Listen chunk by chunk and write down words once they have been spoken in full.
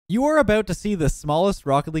You are about to see the smallest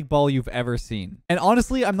Rocket League ball you've ever seen. And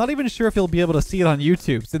honestly, I'm not even sure if you'll be able to see it on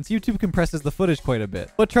YouTube, since YouTube compresses the footage quite a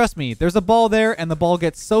bit. But trust me, there's a ball there, and the ball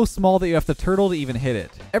gets so small that you have to turtle to even hit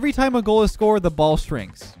it. Every time a goal is scored, the ball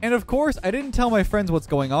shrinks. And of course, I didn't tell my friends what's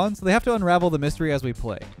going on, so they have to unravel the mystery as we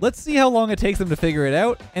play. Let's see how long it takes them to figure it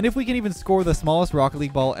out, and if we can even score the smallest Rocket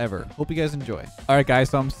League ball ever. Hope you guys enjoy. Alright guys,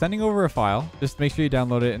 so I'm sending over a file. Just make sure you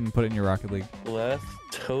download it and put it in your Rocket League. Leth,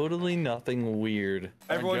 totally nothing weird.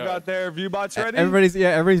 Everyone got their view bots ready? Everybody's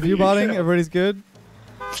view botting. Everybody's good.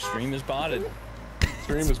 Stream is botted.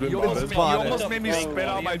 Stream has been You botted. almost made me spit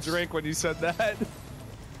out my drink when you said that.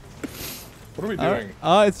 What are we doing?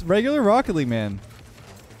 It's regular Rocket League, man.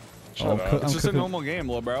 Shut up. It's just a normal game,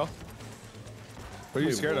 little bro. What are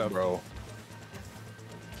you scared of? Bro.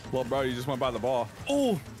 Well, bro, you just went by the ball.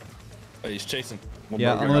 Oh, he's chasing.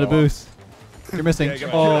 Yeah, unlimited boost. You're missing. Yeah,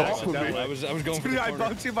 I was going for Dude, the I corner.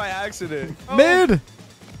 bumped you by accident. Mid!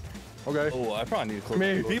 Okay. Oh, I probably need to close.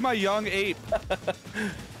 Me. Be my young ape.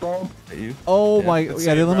 Boom. You? Oh Yeah, my, it's yeah, the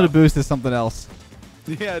safe, unlimited bro. boost is something else.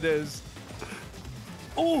 Yeah, it is.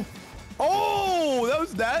 Oh, Oh, that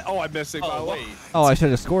was that. Oh, I missed it. oh wait, Oh, I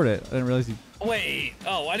should have scored it. I didn't realize you. wait.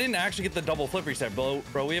 Oh, I didn't actually get the double flip reset, bro.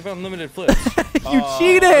 Bro, we have unlimited flips. You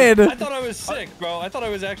cheated! I thought I was sick, bro. I thought I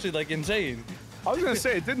was actually like insane. I was gonna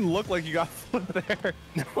say it didn't look like you got flipped there.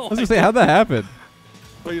 No, I was gonna say, how'd that happen?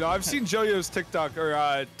 But you know, I've seen Jojo's TikTok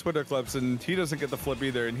or Twitter clips, and he doesn't get the flip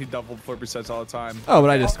either, and he double flip resets all the time. Oh, but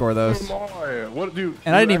I just score those. What, dude?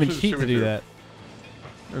 And I didn't even cheat to do that.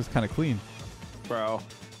 It was kind of clean. Bro,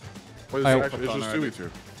 Wait, I- it's just 2v2.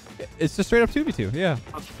 It's just straight up 2v2, yeah.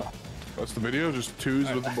 That's the video, just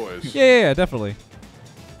twos with the boys. Yeah, definitely.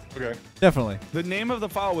 Okay. Definitely. the name of the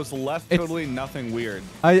file was Leth It's- Totally Nothing Weird.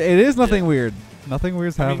 It is nothing Yeah. weird. Nothing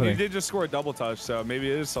weird's I mean, happening. you did just score a double touch, so maybe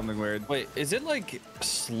it is something weird. Wait, is it like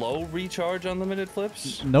slow recharge unlimited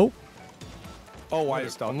flips? Nope. Oh, why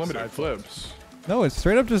is Unlimited flips. No, it's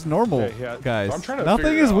straight up just normal, Okay, yeah. guys. I'm trying to Nothing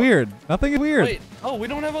figure it is out. weird. Nothing is weird. Wait, oh, we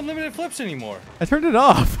don't have unlimited flips anymore. I turned it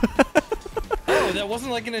off. Oh, that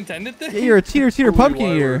wasn't like an intended thing? You're a cheater, Probably pumpkin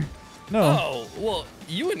why ear. No. Oh, well,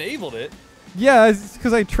 you enabled it. Yeah, it's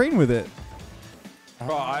because I train with it.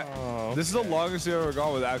 Bro, Oh, this is the longest you've ever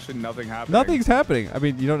gone with actually nothing happening. Nothing's happening. I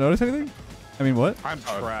mean, you don't notice anything? I mean, what? I'm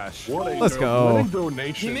trash. What a Let's go. What a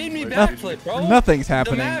donation. He made me Like, backflip, bro. Nothing's The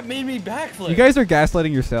happening. map made me backflip. You guys are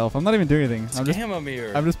gaslighting yourself. I'm not even doing anything.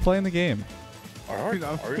 Lethamyr. I'm just playing the game. Are you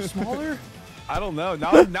smaller? I don't know.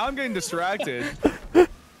 Now I'm getting distracted.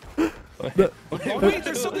 Oh, wait,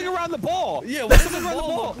 there's something around the ball. Yeah, what's Something the around the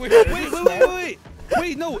ball? ball. Wait,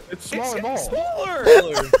 Wait, no. It's smaller ball. smaller.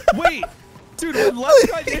 smaller. Wait. Dude, when Leth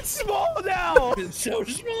got, it's small now. It's so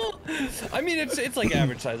small. I mean, it's like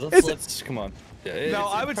average size. It's- Let's come on. Yeah, it's, No,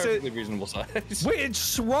 I it's would say- perfectly reasonable size. Wait, it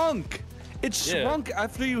shrunk. It Yeah. shrunk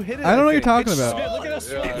after you hit it. I don't know what you're think. talking It's- about. Man, look at how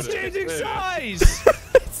small Yeah, It's it is. changing It is.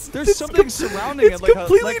 size. There's something surrounding It's it. Like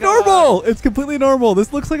completely a, normal. It's completely normal.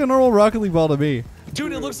 This looks like a normal Rocket League ball to me.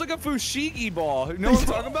 Dude, it looks like a fushigi ball. You know what I'm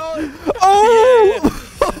talking about? Oh!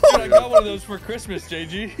 Dude, I got one of those for Christmas,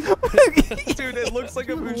 JG. Dude, it looks like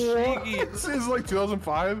a fushigi. This is like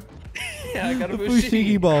 2005. Yeah, I got a The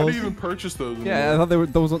Fushigi How balls. do you even purchase those? Yeah, I thought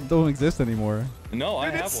those don't exist anymore. No, I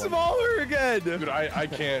Dude, have it's one. smaller again. Dude, I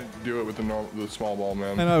can't do it with the small ball,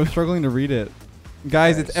 man. I know I was struggling to read it.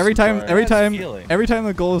 Guys, it's every time Nice. every Nice time feeling. every time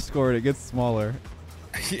the goal is scored, it gets smaller.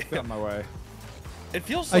 Get out my way. It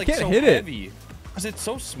feels I like can't so hit it. heavy. Because it's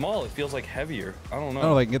so small, it feels like heavier. I don't know. I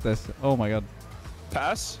don't know if I can get this. Oh my god.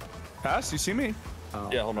 Pass. Pass. You see me?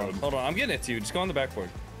 Yeah, hold on. Hold on. I'm getting it to you. Just go on the backboard.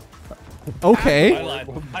 Okay. I lied.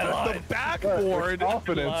 I The lied. backboard.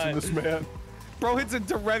 Confidence in this man. Bro hits it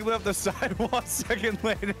directly up the sidewall a second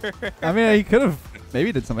later. I mean, he could have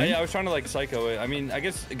maybe did something. Yeah, I was trying to like psycho it. I mean, I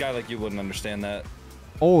guess a guy like you wouldn't understand that.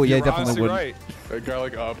 Oh yeah, You're definitely honestly wouldn't. right. That guy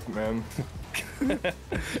like up, man.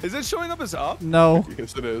 Is it showing up as up? No.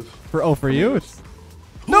 Yes, it is. For you, it's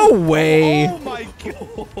no way. Oh my god.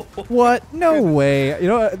 What? No way. You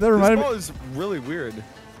know what? That This reminded ball me. is really weird.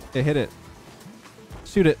 Yeah, hit it.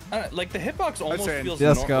 Shoot it. Like the hitbox almost in. feels.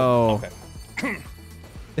 Let's normal. go. Okay.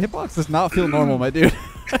 The hitbox does not feel normal, my dude.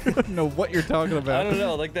 I don't know what you're talking I about. don't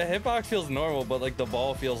know. Like the hitbox feels normal, but like the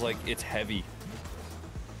ball feels like it's heavy.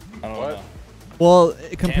 I don't What? know. Well,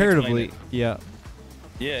 comparatively, it. yeah.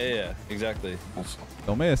 Yeah, exactly.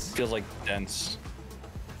 Don't miss. Feels like dense.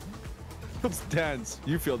 It's dense.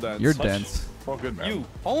 You feel dense. You're Such- dense. Oh, good man. You.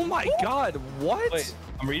 Oh my god. What? Wait,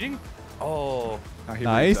 I'm reading. Oh, Ah, he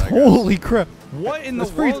Nice. reads that, guys. Holy crap. What in That's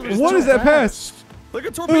the free. world? What is that pass? Like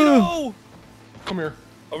a torpedo. Come here.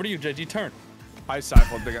 over to you, JG. Turn. I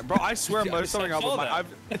side-flipped again. Bro, I swear there's I something up saw with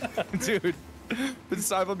my... I've, dude, been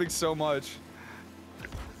side-flipping so much.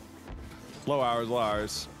 Low hours, low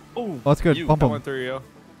hours. Oh, that's good. Bump I him. went through you.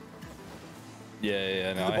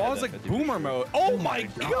 Yeah. No, The ball is like boomer mode. Oh my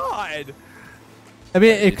god! I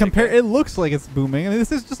mean, you take that? it looks like it's booming. I mean,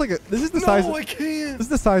 this is just like this is the size. I can't. This is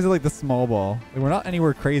the size of like the small ball. Like, we're not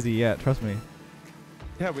anywhere crazy yet. Trust me.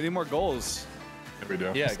 Yeah, we need more goals. Yeah, we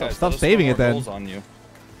do. Yeah, guys, stop let us saving score it then. more goals on you.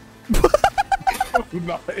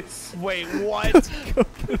 Nice. Wait, what?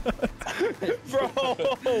 Bro,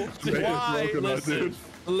 why?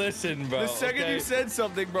 Listen, bro. The second okay? you said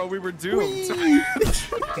something, bro, we were doomed.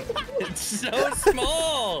 It's so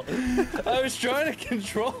small. I was trying to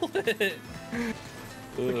control it.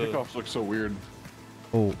 The kickoffs look so weird.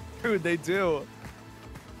 Oh. Dude, they do.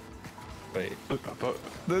 Wait.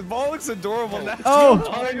 The ball looks adorable now. Oh.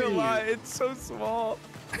 I'm not gonna lie, it's so small.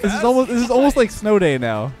 This is almost like snow day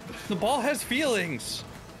now. The ball has feelings.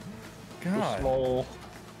 God. Small.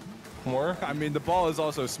 More? I mean, the ball is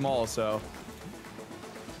also small, so.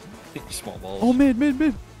 Small balls. Oh, mid.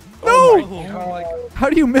 No! Oh my How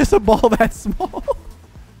do you miss a ball that small?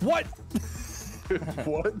 What?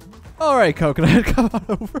 What? All right, Coconut, come on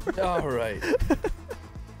over. All right.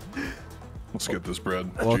 Let's get this bread.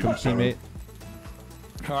 Welcome, Jesus. teammate.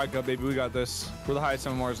 All right, go, baby. We got this. We're the highest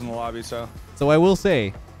MMRs in the lobby, so. So I will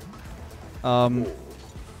say,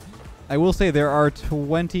 there are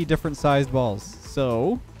 20 different sized balls.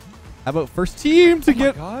 So, how about first team to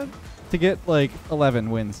get like 11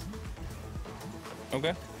 wins?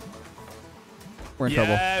 Okay. We're in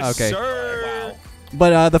Yes, trouble. Okay. sir. Wow.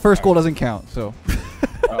 But the first goal doesn't count. So.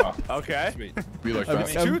 Okay. Sweet. Be like I that.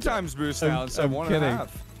 mean, It's 2 times boost now instead of 1.5.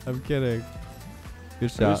 I'm kidding. Good It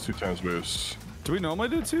is shot. 2 times boost. Do we normally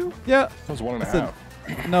do 2? Yeah. That was 1.5.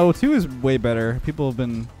 Listen, no, 2 is way better. People have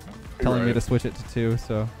been telling me right. to switch it to 2.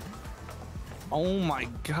 So. Oh my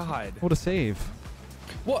god. What a save.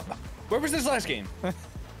 What? Where was this last game?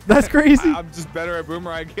 That's crazy. I'm just better at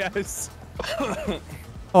boomer, I guess.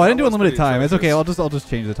 Oh, I didn't do was unlimited pretty time. It's okay. atrocious. I'll just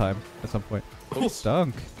change the time at some point. Oh,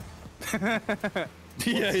 stunk.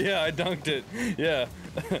 Yeah, I dunked it. Yeah.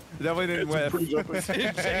 Definitely didn't whiff. You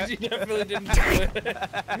definitely didn't do it.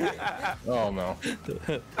 Oh no.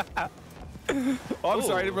 Oh, I'm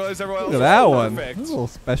sorry. I didn't realize everyone else Look at that was one. perfect. That's a little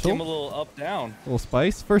Give special. him a little up down. A little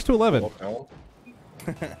spice. First to 11. Well,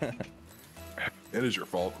 it is your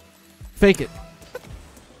fault. Fake it.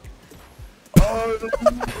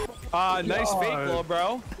 Nice fake blow,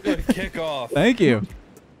 bro. Good kickoff. Thank you.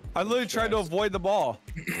 I literally tried to avoid the ball.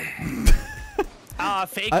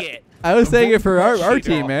 Fake it. I was saying it for our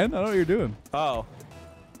team, man. I don't know what you're doing. Oh.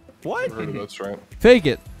 What? I've heard of that, right? Fake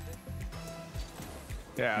it.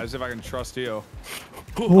 Yeah, as if I can trust you.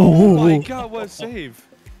 Oh Oh my god, what a save.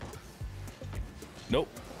 Nope.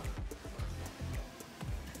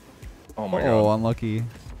 Oh my Oh, god. unlucky.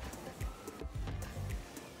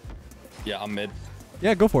 Yeah, I'm mid.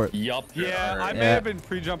 Yeah, go for it. Yup. Yeah, I may Yeah. have been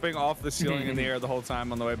pre-jumping off the ceiling in the air the whole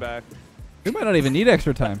time on the way back. We might not even need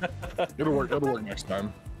extra time. It'll work next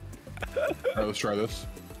time. Alright, let's try this.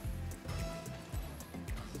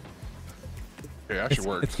 Okay, it actually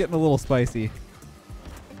works. It's getting a little spicy.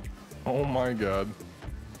 Oh my god.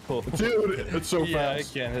 Dude, it's so Yeah, I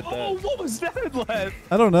fast. can't hit Oh, that. what was that, Leth?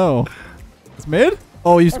 I don't know. It's mid?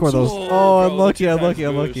 Oh, you score those. so- Oh, bro, unlucky, the unlucky,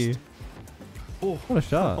 two-times unlucky. boost. What a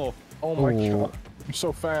shot. Oh, Oh my Oh. god. I'm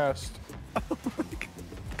so fast.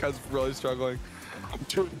 guy's really struggling.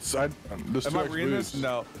 Dude, this Am I reading this?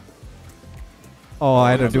 No. Oh, I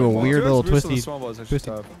had to do a Well, weird Joe's little boost on the twisty. small balls is twisty.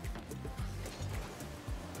 tough.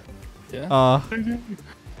 Yeah.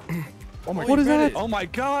 Oh my What is that? Oh my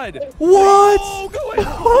god. What? Oh, go ahead.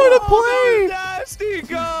 What a play! Nasty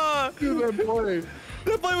god. Dude, that play.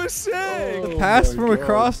 That play was sick. Oh. Pass my from God.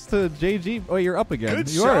 across to JG. Oh, you're up again. Good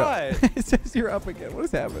you are. shot. It says you're up again. What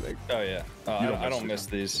is happening? Oh yeah. I don't miss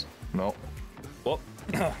these. No. Whoop.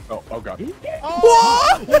 Oh god.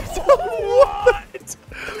 What?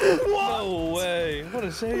 No way. What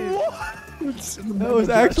a save. That was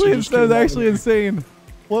actually insane.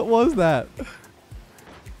 What was that?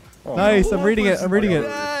 Oh, Nice. no. I'm reading it. I'm reading it.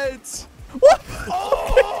 That? What?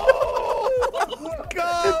 Oh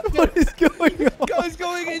god. What is going on? Guy's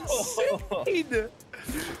going insane.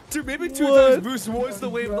 Dude, maybe 2 What? times boost was the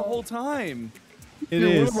wave the whole time. It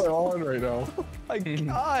Dude, is. what am I on right now? My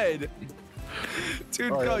god.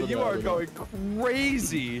 Dude, All right, God, other you net, are other going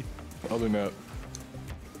crazy. Other net.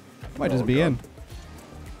 Might just Oh, be God. in.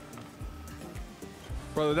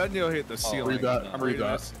 Brother, that nail hit the ceiling. read that. I'm Read reading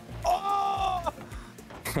that. this. Oh!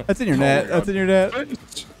 That's in your Oh net. my That's God. in your net.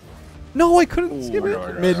 No, I couldn't skip my it.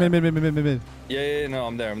 God, Mid. Yeah, no,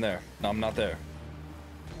 I'm there. No, I'm not there.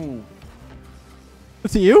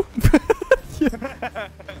 To you? You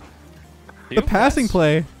The passing pass?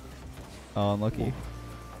 play. Oh, unlucky.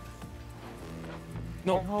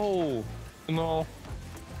 No. Oh. No.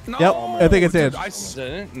 No. Yep, I think it's in. Dude, Is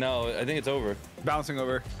that it? No, I think it's over. bouncing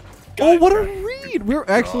over. Oh, what a read! We're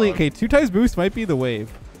actually okay. 2 times boost might be the wave.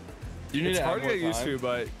 You need It's to hard add to more get used time. to,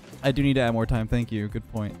 but I do need to add more time. Thank you. Good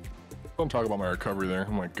point. Don't talk about my recovery there.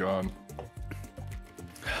 Oh my god.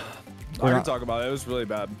 I can talk about it. It was really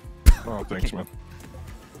bad. Oh, thanks, man.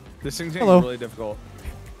 This thing's Hello. getting really difficult.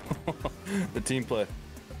 The team play.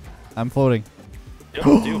 I'm floating. Yep,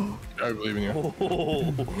 you. I believe in you.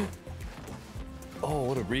 Oh,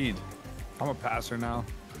 what a read. I'm a passer now.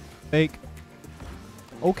 Fake.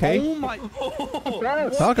 Okay. Oh my!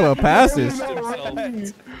 Talk about passes.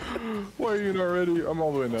 Why are you not ready? I'm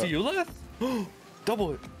all the way now. To you, Leth?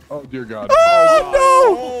 Double it. Oh dear God.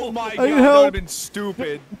 Oh my I god! need That would help. have been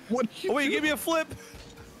stupid. What? Oh wait, give me a flip.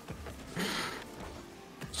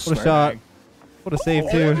 What a shot. What a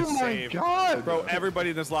save too. Oh my God, Bro,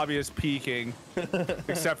 everybody in this lobby is peeking,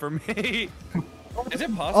 except for me. Is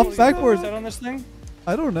it possible backwards. to set on this thing?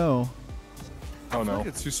 I don't know. Oh I no. think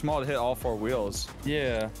it's too small to hit all 4 wheels.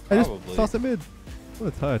 Yeah, I just probably. tossed it mid.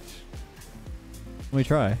 What a touch. Let me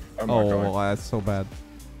try. I'm not Oh, going. that's so bad.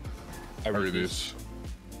 I I read read these.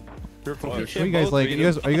 You're close. What are you guys both like? read You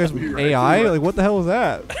guys are you guys AI? Like what the hell is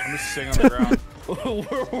that? I'm just sitting on the ground.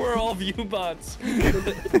 we're all view bots.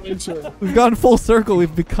 We've gone full circle.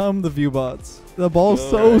 We've become the view bots. The ball's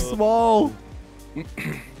so No. small.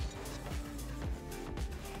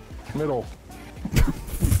 Middle.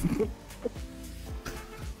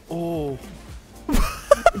 Oh.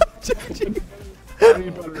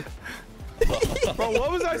 Bro,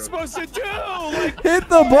 what was I supposed to do? Like, Hit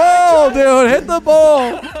the ball, dude. Hit the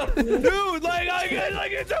ball. dude, like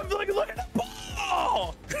look at the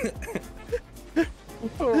ball.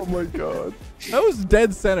 Oh my God. That was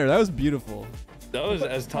dead center. That was beautiful. That was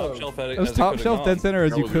as top shelf as That was it top could've shelf gone. dead center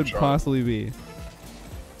as That you was a could shot. possibly be.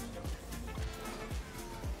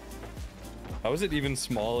 How is it even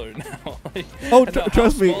smaller now? Like, Oh, how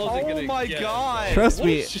trust me. small is it Oh gonna my get? God. Trust What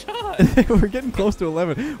me. a shot. We're getting close to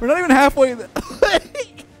 11. We're not even halfway.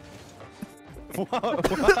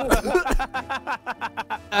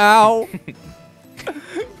 Ow.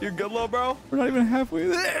 You good, little bro? We're not even halfway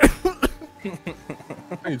there.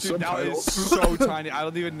 I need Dude, that is so tiny. I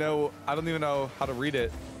don't even know how to read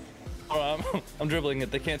it. Oh, I'm dribbling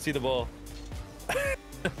it. They can't see the ball.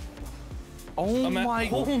 Oh my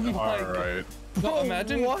Oh my All God. right. No,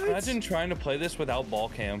 imagine, what? imagine trying to play this without ball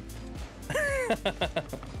cam.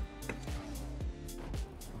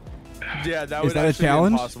 Yeah, that Is would that a actually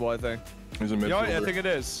challenge? be impossible, I think. He's a You know what? I midfielder. think it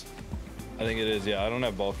is. I think it is. Yeah, I don't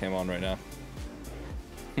have ball cam on right now.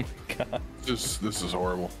 God. This is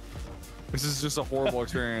horrible. This is just a horrible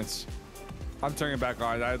experience. I'm turning it back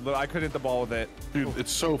on. I couldn't hit the ball with it. Dude,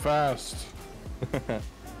 it's so fast.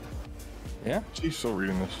 Yeah. She's still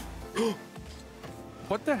reading this.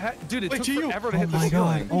 What the heck? Dude, it Wait, took to you. forever to Oh hit the my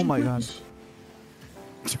god. ceiling. Oh my god.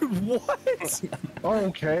 Dude, what? Oh,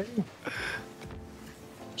 okay.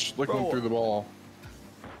 Just looking Bro. through the ball.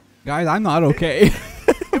 Guys, I'm not okay.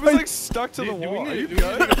 It was like stuck to the Do we wall. Are you need to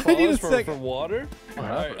good? I need a for sec. water? All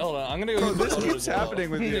right, hold on. I'm gonna go. Bro, get this some water keeps as well. happening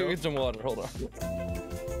with I'm gonna you. Get some water. Hold on.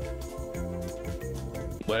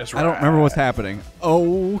 Last I don't remember what's happening.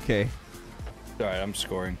 Oh, okay. All right, I'm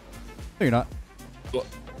scoring. No, you're not.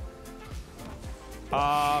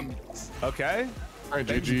 Okay. All right,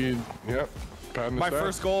 GG. Yep. Patting My this back.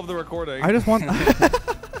 first goal of the recording. I just want. I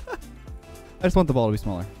just want the ball to be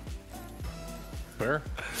smaller. Fair.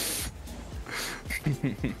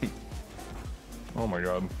 Oh my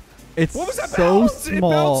god. It's What was that so bounce? It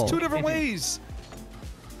small. bounced 2 different ways.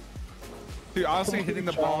 Dude, honestly, hitting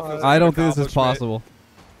the ball. feels I like don't an think this is accomplishment. possible.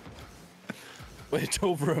 Wait, it's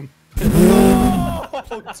over him.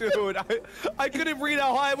 Oh, dude, I couldn't read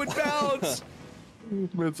how high it would bounce.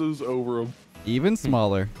 Misses over him. Even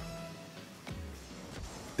smaller.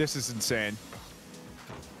 This is insane.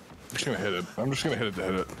 I'm just gonna hit it. I'm just gonna hit it to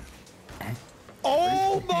hit it.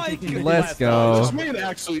 Oh my god. Let's go. This man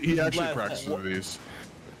actually, he actually Left. practices with these.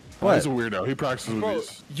 What? He's a weirdo. He practices with Bro,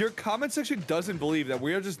 these. your comment section doesn't believe that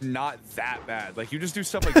we are just not that bad. Like, you just do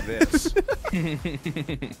stuff like this.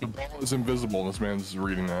 The ball is invisible, and this man's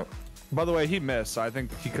reading that. By the way, he missed, so I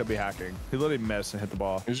think he could be hacking. He literally missed and hit the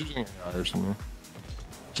ball. He's using AI or something.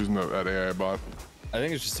 He's using that AI bot. I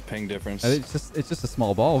think it's just a ping difference. I think it's just a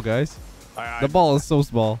small ball, guys. I, The ball is so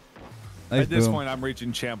small. Nice at this boom. point, I'm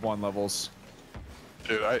reaching champ 1 levels.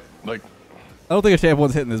 Dude, I like I don't think a champ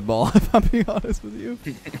one's hitting this ball. If I'm being honest with you.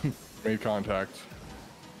 made contact.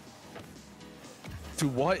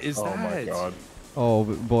 Dude, what is Oh that? my god. Oh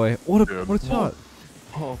boy, what a Dude. shot!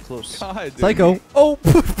 Oh, close. God, dude. Psycho. Oh.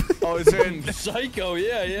 Oh, is it? Psycho,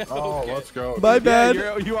 yeah. Oh, Okay. let's go. My bad.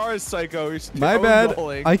 You are a psycho. You're My still bad.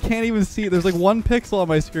 bowling. I can't even see it. There's like 1 pixel on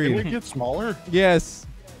my Can it screen. get smaller? Yes.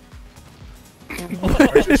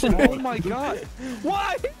 Oh my god.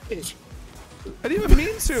 Why? I didn't even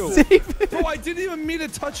mean to. Save it. Bro, I didn't even mean to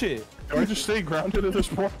touch it. Do I just stay grounded at this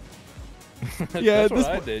point? Yeah, That's what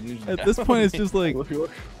I did. You at this point, it's just like, Look.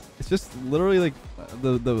 it's just literally like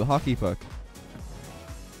the hockey puck.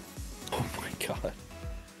 Oh my god.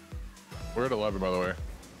 We're at 11, by the way.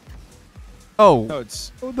 Oh, No,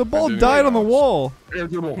 it's. the ball didn't died on the realize. wall. Air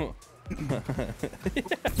dribble.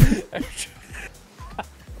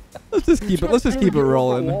 Let's just keep it. Let's just keep it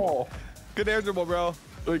rolling. Wall. Good air dribble, bro.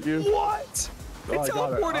 Thank you. What? Oh, It's I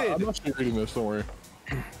got it. teleported. I'm not reading this. Don't worry.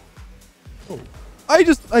 I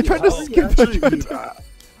tried to skip. I tried to This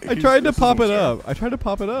is pop it insane. up. I tried to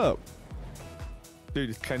pop it up.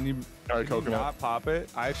 Dude, can you All right, coconut. not pop it?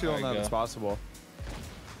 I actually don't There know you if it's go. possible.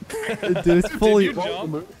 Dude, it's fully. you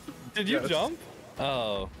jump? Did you Yes. jump?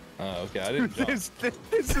 Oh. Oh, okay. I didn't jump. This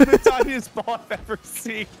is the tiniest ball I've ever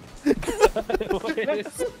seen. Wait,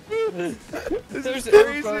 This There's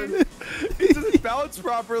is crazy. It doesn't bounce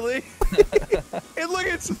properly. And look,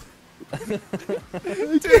 it's. Dude,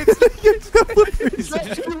 it's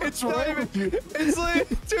not even. It's like,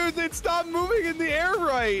 dude, it's not moving in the air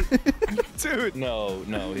right. Dude. no,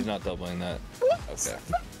 he's not doubling that. Okay.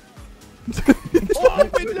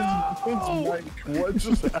 Oh, no! What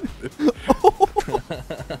just happened?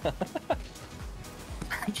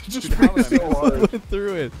 Just Dude, how made did I so miss hard. Went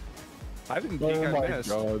through it. I didn't think Oh I my missed.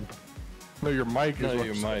 god. No, your mic is No, what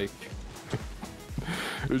your I'm mic.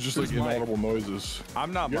 It was just like Who's mic? inaudible noises.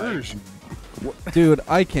 I'm not Yours. Mike. Dude,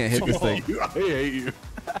 I can't hit this thing. I hate you.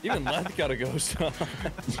 Even Leth got a ghost on.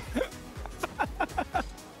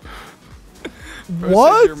 Bro said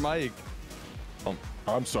What? Your mic.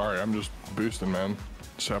 I'm sorry. I'm just boosting, man.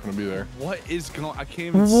 Just happen to be there. What is going? I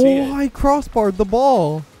can't even see it. Why crossbarred the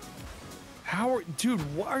ball? How are, dude?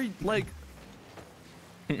 Why are you like?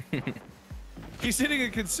 He's hitting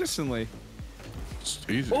it consistently. It's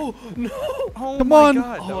easy. Oh no! Oh Come my on.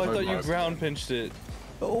 god. Oh, I that was thought you nice. ground pinched it.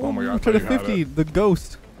 Oh, my God, I tried to thought you had 50. it. The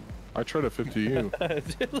ghost. I tried to 50 you.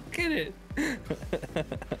 Look at it.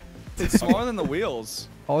 It's smaller than the wheels.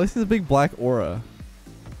 Oh, this is a big black aura.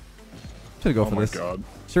 Should go Oh for my this. god.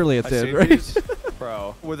 Surely it's I it, saved right? these.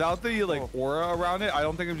 Bro, without the like aura around it, I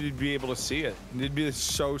don't think you'd be able to see it. It'd be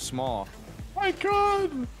so small. My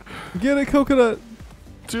god. Get it, coconut.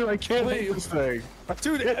 Dude, I can't Wait. hit this thing.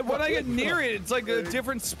 Dude, when I get near it, it's like a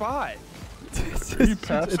different spot. It's, Are you it's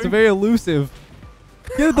passing? very elusive.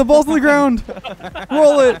 Get it, the ball's on the ground.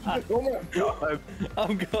 Roll it. Oh my god.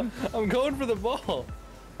 I'm going for the ball.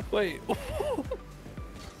 Wait.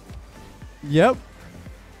 Yep.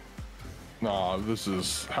 Nah, this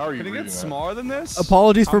is. How are you Can it reading get that? smaller than this?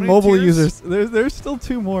 Apologies How for many mobile tiers? users. There's still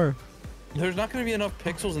 2 more. There's not going to be enough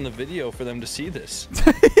pixels in the video for them to see this.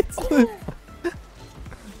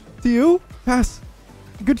 Do you? Pass.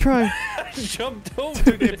 Good try. I jumped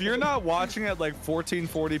over. Dude, if you're not watching at like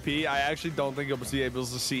 1440p, I actually don't think you'll be able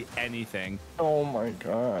to see anything. Oh my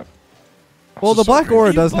god. Well, the This is so black crazy. aura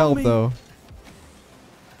You does bummed help, me. though.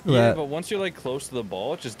 Look Yeah, at but once you're like close to the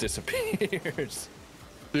ball, it just disappears.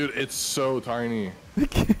 Dude, it's so tiny.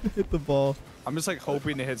 that. Hit the ball. I'm just like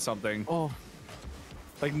hoping to hit something. Oh.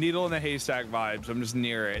 Like needle in a haystack vibes. I'm just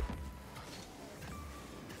near it.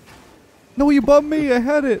 No, you bumped me. I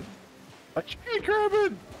had it. I can't grab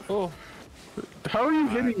it. Oh. How are you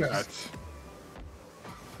hitting that?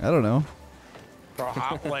 I don't know. Bro,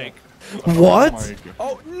 like. What? Oh my god.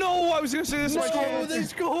 Oh no! I was gonna say this is my No, chance. they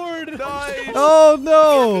scored. Nice. Oh,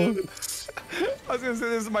 no. I was gonna say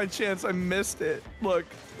this is my chance. I missed it. Look.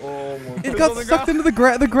 Oh my It It's got on the sucked ground. into the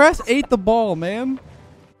grass. The grass ate the ball, man.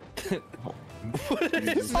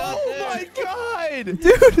 It's not Oh there. my god!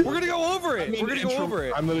 Dude. We're gonna go over it. We're gonna go over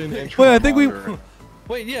it. I'm the intro. Wait, I think we- monitor.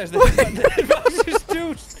 Wait, yes, the headbusters,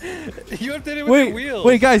 dude. You have to hit it with your wheels.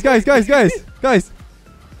 Wait, guys. Guys.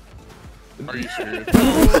 Are you serious?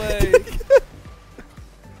 No way.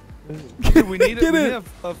 Dude, we need, Get we it. need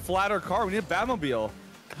a flatter car. We need a Batmobile.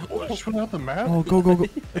 Oh, I just went out the map. Oh, go.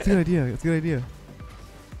 That's a good idea. That's a good idea.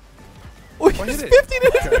 Oh, Why he's hit 50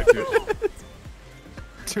 it? minutes. Okay,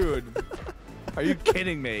 dude. Dude, are you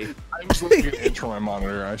kidding me? I was looking at intro my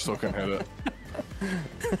monitor. I still can hit it.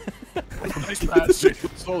 Nice pass, dude.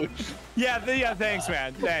 Holy shit. Yeah, thanks,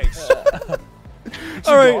 man. Thanks.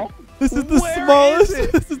 All right. This is the Where smallest. is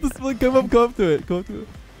it? This is the small. Come up to it.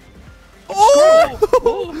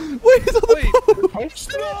 Oh! Wait, it's on the Wait.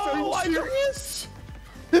 post. Are you No, I serious?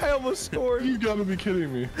 I almost scored. You gotta be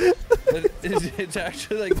kidding me. It's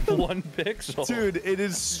actually like 1 pixel. Dude, it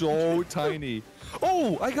is so tiny.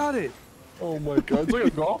 Oh, I got it. Oh my god, it's like a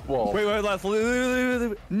golf ball. Wait, Leth.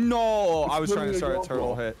 No, I was trying to start a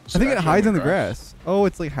turtle hit. I think it hides in the grass. Oh,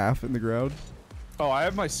 it's like half in the ground. Oh, I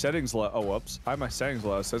have my settings low. Oh, whoops. I have my settings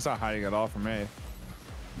low, so it's not hiding at all for me.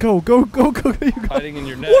 Go, go, go, go, go. You go. Hiding in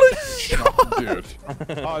your net. What a shot. Dude,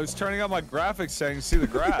 Oh, I was turning on my graphics settings to see the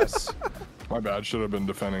grass. my bad. Should have been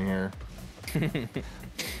defending here. Look at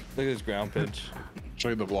this ground pitch. Show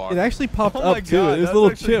you the vlog. It actually popped Oh my up too. God, It was a that's little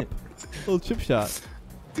actually- chip. Little chip shot.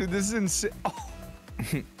 Dude, this is insane. Oh,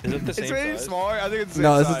 Is it the same it's any size? smaller. I think it's the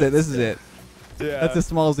No, same this is size. it. This is it. Yeah. That's as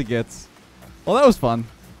small as it gets. Well, that was fun.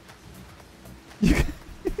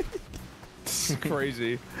 This is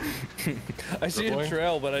crazy. I see a Dribbling?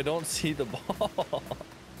 trail, but I don't see the ball.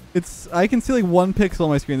 It's. I can see like 1 pixel on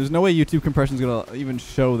my screen. There's no way YouTube compression is gonna even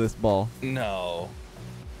show this ball. No.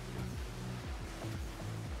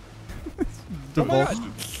 The Oh my ball.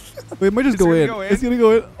 God. Wait, it might just It's go gonna in. go in? It's gonna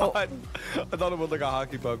go in. Oh, Oh, I thought it would like a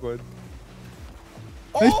hockey puck would.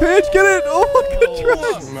 nice pitch. Get it. Oh my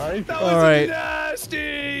god. Oh, Nice. That All was right.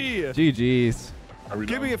 nasty. GG's. Are we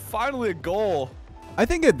Give done? me finally a goal. I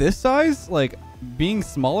think at this size, like being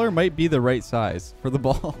smaller might be the right size for the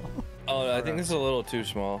ball. Oh, I think this is a little too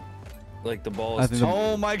small. Like the ball I is think too. the-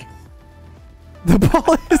 Oh my. The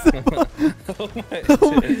ball is the ball.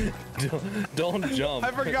 Oh my- don't jump.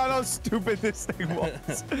 I forgot how stupid this thing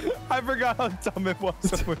was. I forgot how dumb it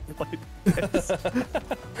was when we played this.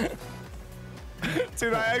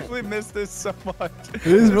 Dude, I actually missed this so much. It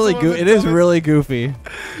is really one of the It is dumbest- really goofy.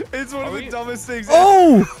 It's one of Are the we- dumbest things.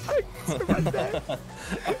 Oh! Are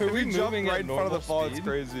If we you jump moving right at in front of the normal ball, it's speed?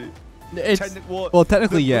 crazy. It's Well,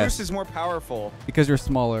 technically the yes, boost is more powerful because you're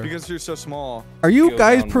smaller. because you're so small. Are you Go guys down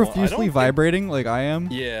more. I don't profusely think- vibrating like I am?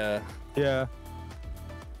 Yeah. Yeah.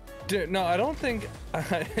 Dude, no, I don't think.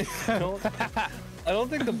 I don't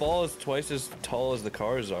think the ball is twice as tall as the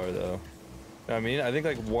cars are, though. I mean, I think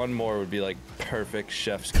like one more would be like perfect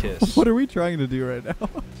chef's kiss. What are we trying to do right now?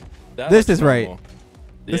 That This looks is right. normal.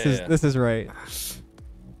 This Yeah. is right.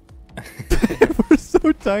 We're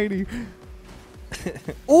so tiny.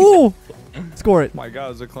 Oh! Score it. My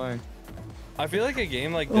God, it's a clang. I feel like a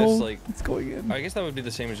game like this, Oh, like it's going in. I guess that would be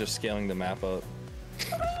the same as just scaling the map up.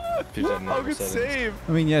 If you said Oh, normal good settings. save.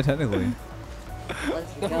 I mean, yeah, technically.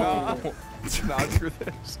 Let's go. Not through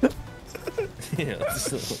this. Yeah.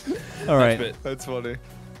 All right. Bit. That's funny.